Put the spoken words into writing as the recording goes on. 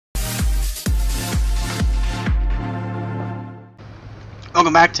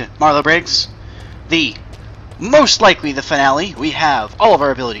Welcome back to Marlow Briggs. Most likely the finale. We have all of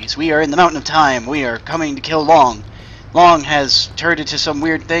our abilities. We are in the Mountain of Time. We are coming to kill Long. Long has turned into some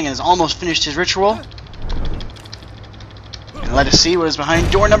weird thing and has almost finished his ritual. And let us see what is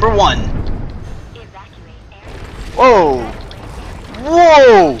behind door number 1. Whoa!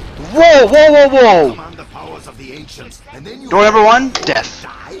 Whoa! Whoa! Whoa! Whoa! Whoa! Door number 1, death.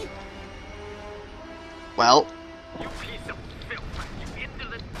 Well.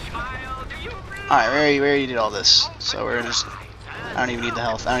 Alright, we already did all this, so we're just. I don't even need the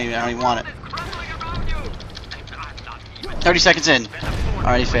health. I don't even want it. 30 seconds in.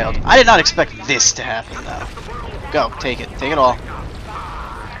 Already failed. I did not expect this to happen, though. Go, take it. Take it all.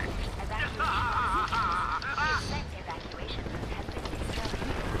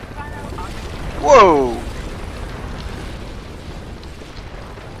 Whoa!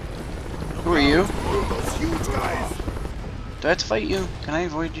 Who are you? Do I have to fight you? Can I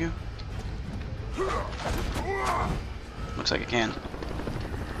avoid you? Looks like I can. Mr.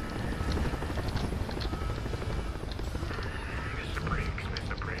 Briggs,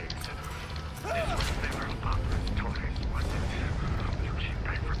 Mr. Briggs. This was never a popper's toys, was it? You came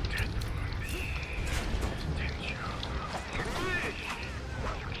back from death. Didn't you? You came back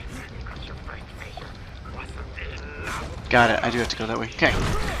because your first measure wasn't enough. Got it. I do have to go that way. Okay.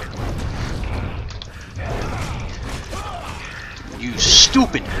 You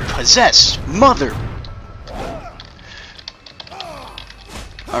stupid, possessed mother!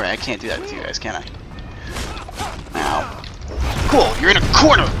 Alright, I can't do that with you guys, can I? Ow. Cool, you're in a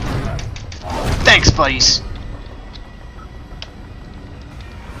corner! Thanks, buddies!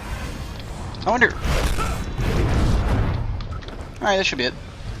 I wonder... Alright, that should be it.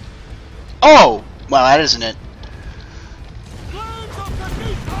 Oh! Well, that isn't it.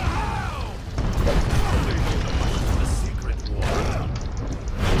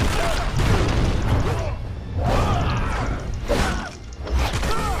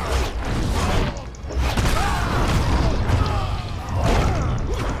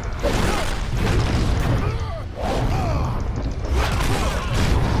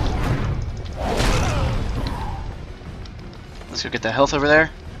 Let's go get that health over there.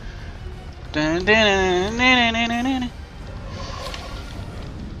 Dun, dun, dun, dun, dun, dun, dun.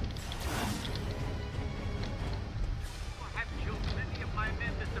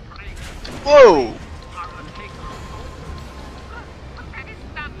 Whoa!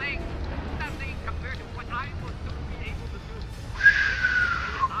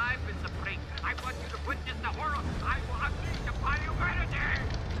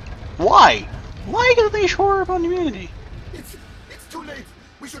 Why? Why do they horror upon humanity? It's too late.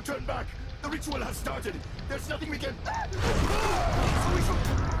 We should turn back. The ritual has started. There's nothing we can. So we should.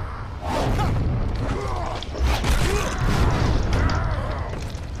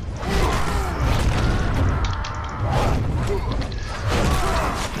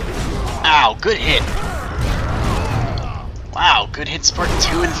 Ow! Good hit. Wow! Good hits part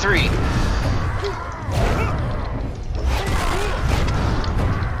 2 and 3.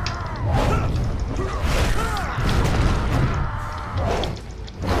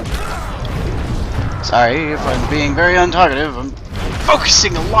 Sorry if I'm being very untalkative. I'm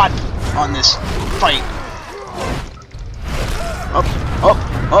focusing a lot on this fight. Up, up,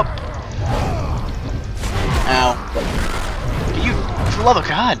 up. Ow. You, for the love of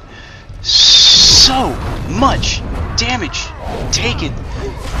God. So much damage taken.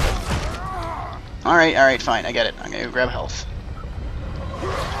 Alright, fine. I get it. I'm gonna go grab health.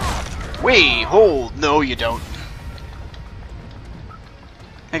 Wait, hold. No, you don't.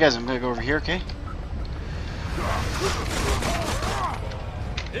 Hey guys, I'm gonna go over here, okay?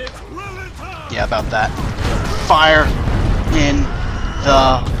 Yeah, about that. Fire in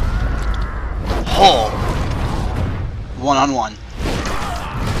the hole. One-on-one.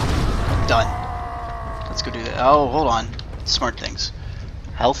 Done. Let's go do that. Oh, hold on. Smart things.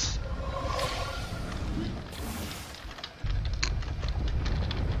 Health.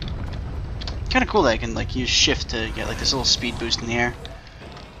 Kind of cool that I can like use shift to get like this little speed boost in the air.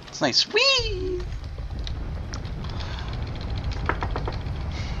 It's nice. Whee!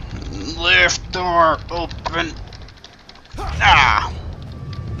 Lift door open. Ah!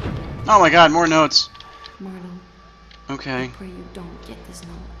 Oh my God, more notes. Marlow. Okay. I pray you don't get this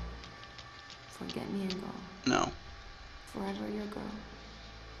note. Forget me and go. No. Forever your girl.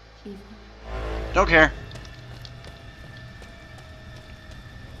 Eva. Don't care.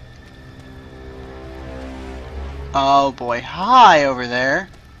 Oh boy. Hi over there.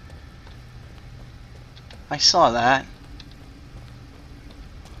 I saw that.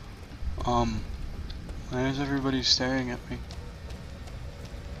 Why is everybody staring at me?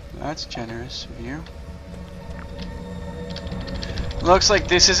 That's generous of you. Looks like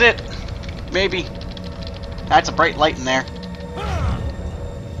this is it. Maybe. That's a bright light in there.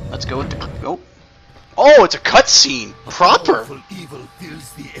 Let's go with the... Oh. Oh, it's a cutscene. Proper. Powerful evil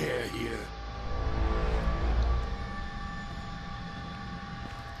fills the air here.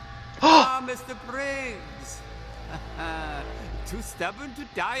 Ah, Mr. Briggs. Too stubborn to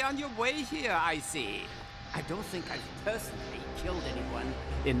die on your way here, I see. I don't think I've personally killed anyone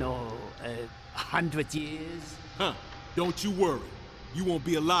in, 100 years. Huh. Don't you worry. You won't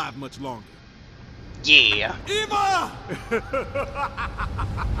be alive much longer. Yeah. Eva!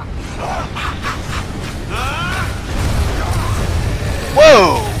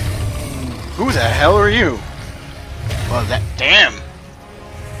 Whoa! Who the hell are you? Well, that... Damn!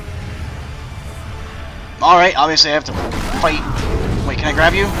 Alright, obviously I have to fight... Wait, can I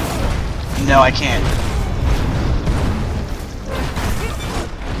grab you? No, I can't.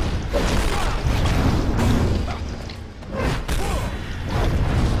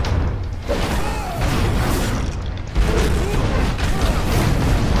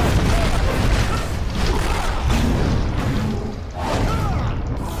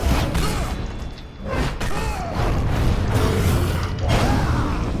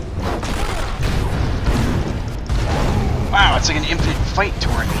 Wow, it's like an infinite fight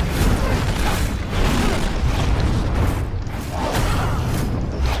torrent.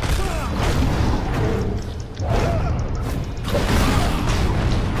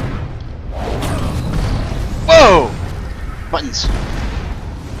 Whoa! Buttons.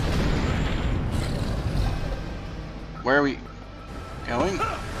 Where are we going?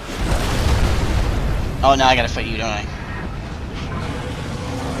 Oh, now I gotta fight you, don't I?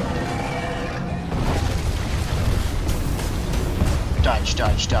 Dodge,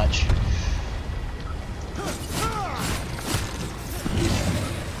 dodge, dodge.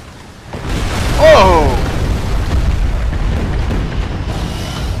 Oh!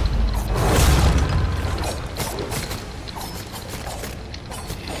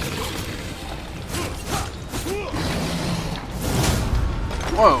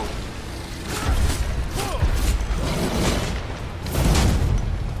 Whoa!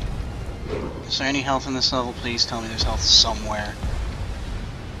 Is there any health in this level? Please tell me there's health somewhere.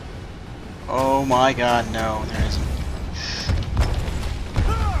 Oh my god, no, there isn't.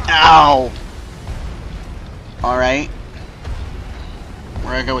 Ow! Alright.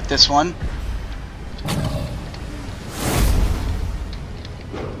 We're gonna go with this one.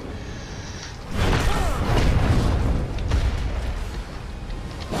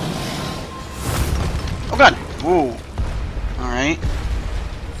 Oh god! Whoa! Alright.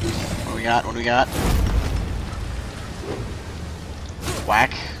 What do we got? What do we got?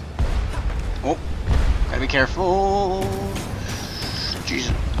 Whack. Oh, gotta be careful.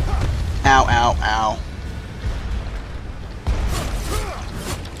 Jesus. Ow, ow, ow.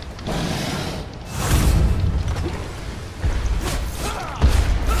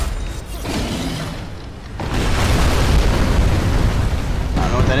 I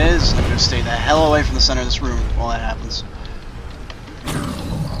don't know what that is. I'm gonna stay the hell away from the center of this room while that happens.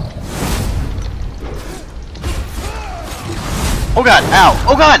 Oh god, ow,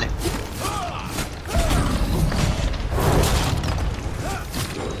 oh god!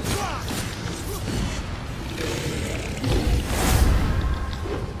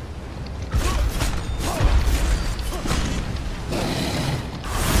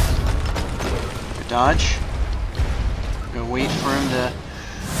 Dodge. Go wait for him to...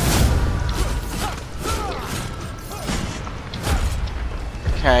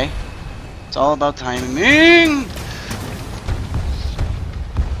 Okay. It's all about timing.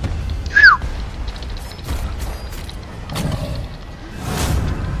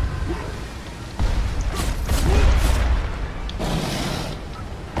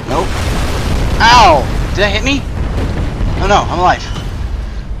 Nope. Ow! Did that hit me? Oh no, I'm alive.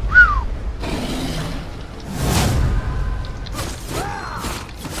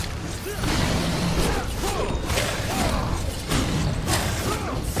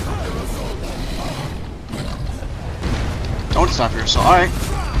 Don't stop yourself. Alright.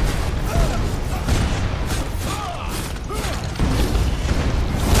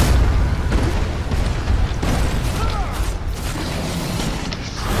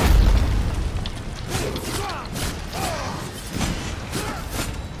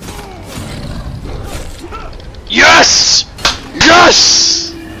 Yes!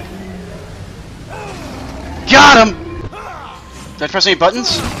 Yes! Got him! Did I press any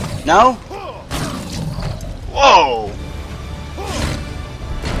buttons? No? Whoa!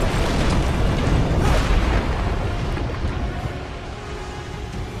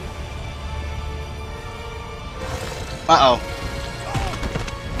 Uh-oh.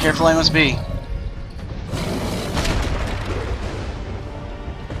 Careful I must be.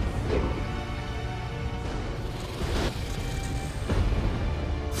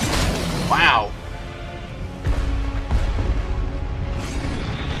 Wow.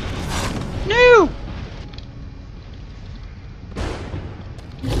 No!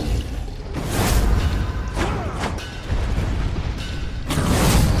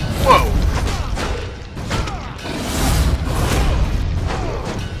 Whoa.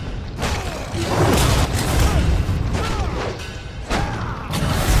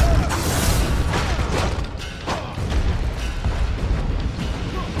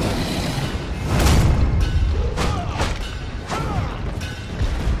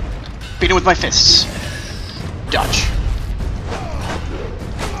 Beat him with my fists. Dodge.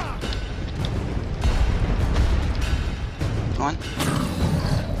 Come on.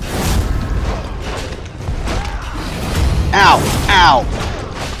 Ow! Ow!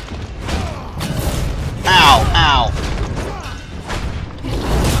 Ow! Ow!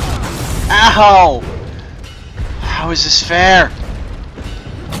 Ow! How is this fair?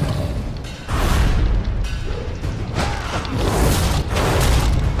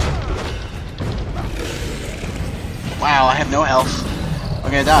 Wow, I have no health. I'm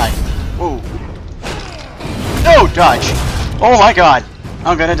gonna die. Whoa. No! Dodge! Oh my god!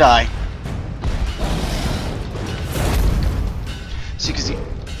 I'm gonna die. See, cause he...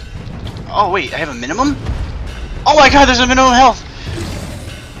 Oh wait, I have a minimum? Oh my god, there's a minimum health!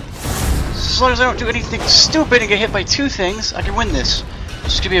 As long as I don't do anything stupid and get hit by two things, I can win this.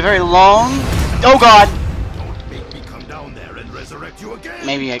 This could be a very long... Oh god! Don't make me come down there and resurrect you again.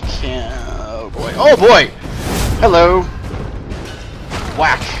 Maybe I can... Oh boy. Oh boy! Hello!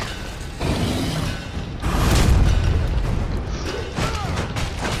 Whack!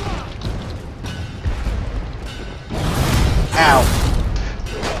 Ow!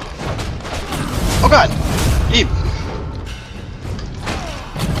 Oh god! Eep!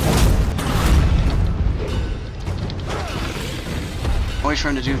 I'll wait for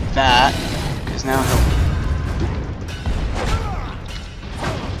him to do that, because now he'll...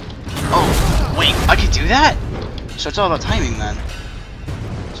 Oh, wait, I can do that? So it's all about timing then.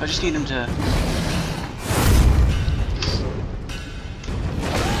 So I just need him to...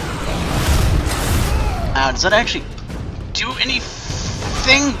 Ow, does that actually do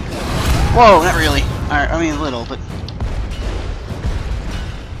anything? Whoa, not really. Alright, I mean a little, but...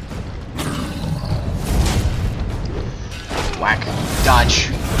 Whack.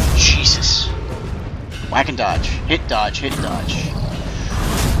 Dodge. Jesus. Whack and dodge. Hit dodge, hit dodge.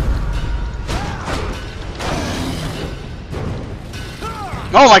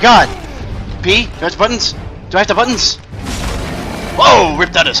 Oh my god! P? Do I have buttons? Do I have the buttons? Whoa!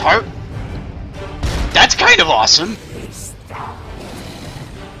 Ripped out his heart? That's kind of awesome!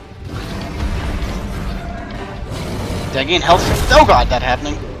 Did I gain health? Oh god, that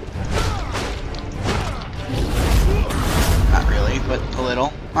happening. Not really, but a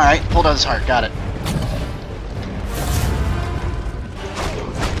little. Alright, pulled out his heart, got it.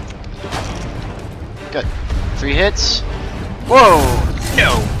 Good. 3 hits. Whoa!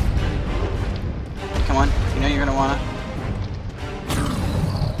 No! Come on, you know you're gonna wanna...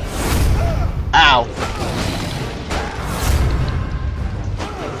 Ow!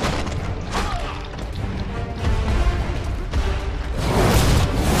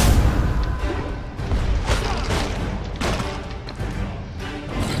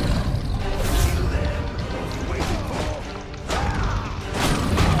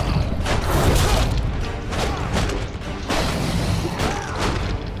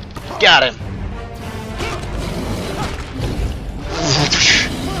 Got him!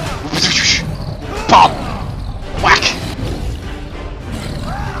 Pop! Whack!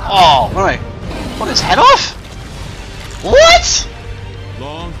 Oh, what am I? What, his head off? What?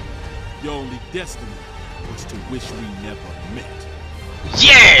 Long, your only destiny was to wish we never met.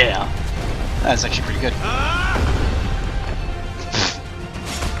 Yeah! That's actually pretty good.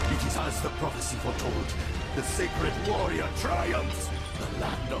 It is as the prophecy foretold. The sacred warrior triumphs. The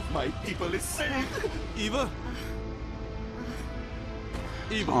land of my people is saved. Eva?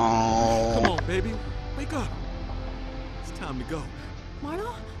 Eva, Oh. come on, baby. Wake up. It's time to go.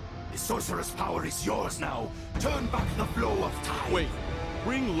 Marlow? The sorcerer's power is yours now. Turn back the flow of time. Wait,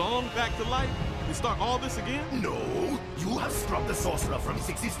 bring Long back to life and start all this again? No, you have scrubbed the sorcerer from his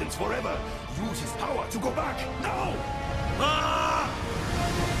existence forever. Use his power to go back now. Ah!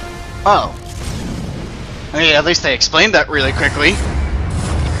 Oh. Okay, at least they explained that really quickly.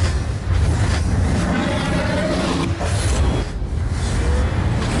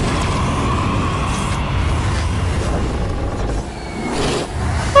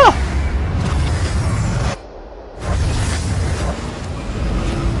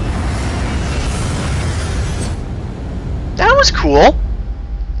 was cool.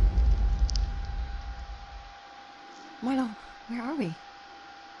 Marlow, where are we?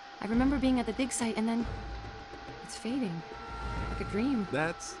 I remember being at the dig site and then it's fading. Like a dream.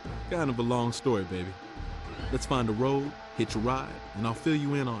 That's kind of a long story, baby. Let's find a road, hitch a ride, and I'll fill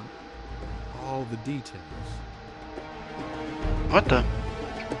you in on all the details. What the?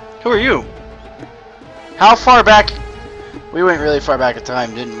 Who are you? How far back? We went really far back in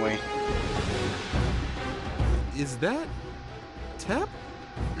time, didn't we? Is that Tap?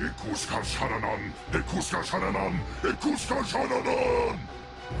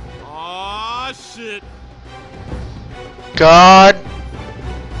 Aw, shit. God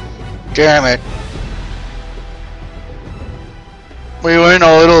damn it. We went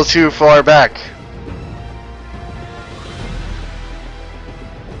a little too far back.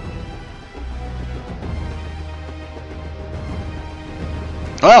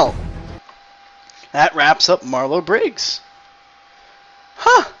 Well, that wraps up Marlow Briggs.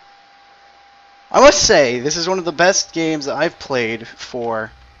 Huh. I must say, this is one of the best games that I've played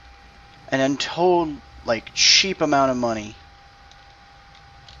for an untold, like, cheap amount of money.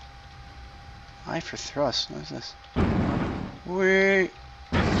 Eye for thrust. What is this? Wait.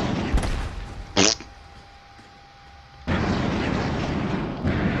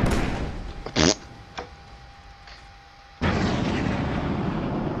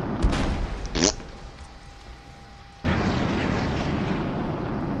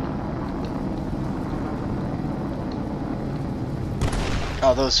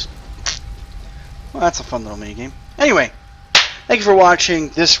 Oh, those. Well, that's a fun little minigame. Anyway, thank you for watching.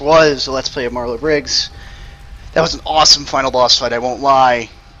 This was a Let's Play of Marlow Briggs. That was an awesome final boss fight, I won't lie.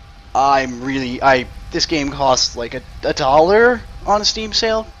 This game cost like $1 on a Steam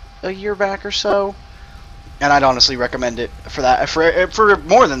sale a year back or so. And I'd honestly recommend it for that. For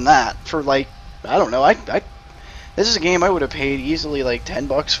more than that. For like, I don't know, this is a game I would have paid easily like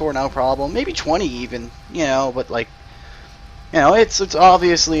 $10 for, no problem. Maybe 20 even, you know, but like, you know, it's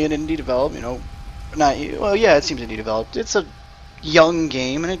obviously an indie developed, you know, well, yeah, it seems indie developed. It's a young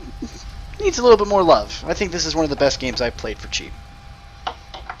game, and it needs a little bit more love. I think this is one of the best games I've played for cheap.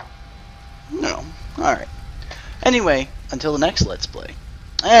 No, alright. Anyway, until the next Let's Play.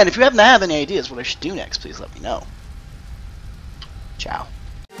 And if you happen to have any ideas what I should do next, please let me know. Ciao.